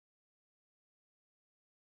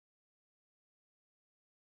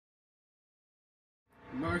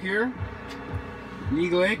We're here in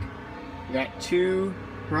Eagle Lake. We got 2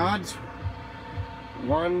 rods.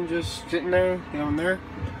 One just sitting there, down there.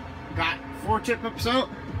 Got 4 tip ups out.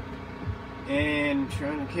 And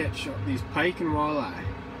trying to catch these pike and walleye.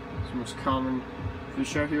 It's the most common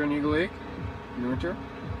fish out here in Eagle Lake in the winter.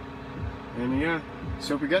 And yeah, let's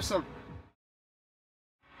hope we get some.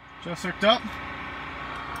 Just hooked up.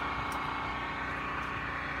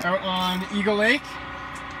 Out on Eagle Lake,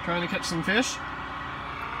 trying to catch some fish.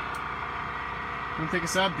 Don't think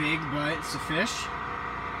it's that big, but it's a fish.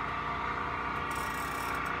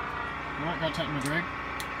 Oh, gotta tighten my drag.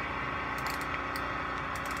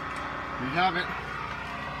 There you have it.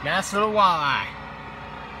 Nice little walleye.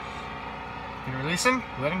 You release him,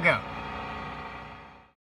 let him go.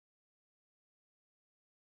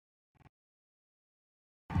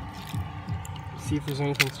 See if there's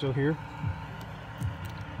anything still here.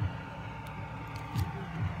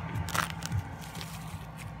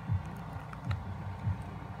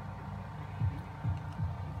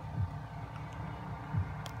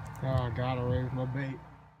 Oh, I got away with my bait.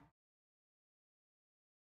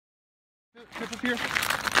 Tip up here.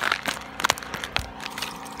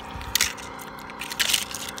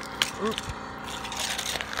 Oop.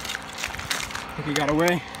 I think he got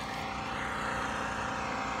away.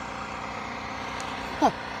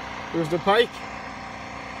 Huh. There's the pike.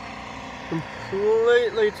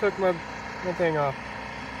 Completely took my thing off.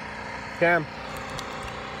 Cam.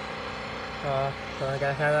 So I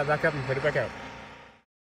gotta have that back up and put it back out.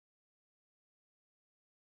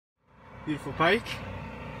 Beautiful pike.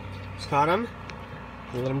 Just caught him.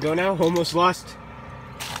 We'll let him go now. Almost lost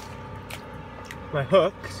my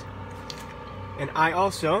hooks. And I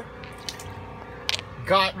also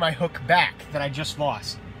got my hook back that I just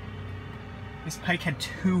lost. This pike had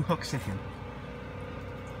 2 hooks in him.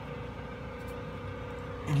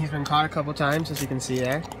 And he's been caught a couple times, as you can see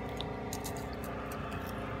there.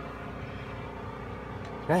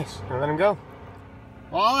 Nice. I'll let him go.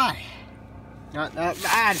 Walleye. Not that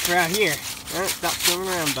bad for out here. Don't stop swimming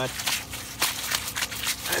around, bud.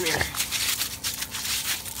 I'm here.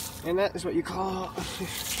 And that is what you call a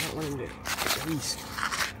fish. Don't let him do. Release.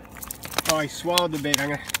 Oh, I swallowed the bait.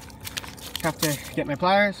 I'm gonna have to get my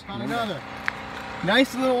pliers. On another.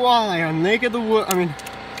 Nice little walleye on Lake of the Wood. On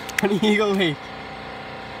Eagle Lake.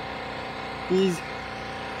 These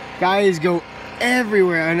guys go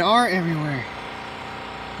everywhere and are everywhere.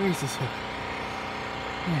 Where's this hook?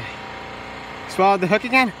 Yeah. Swallowed the hook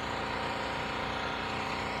again.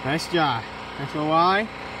 Nice job. Nice little walleye.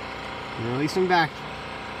 And release him back.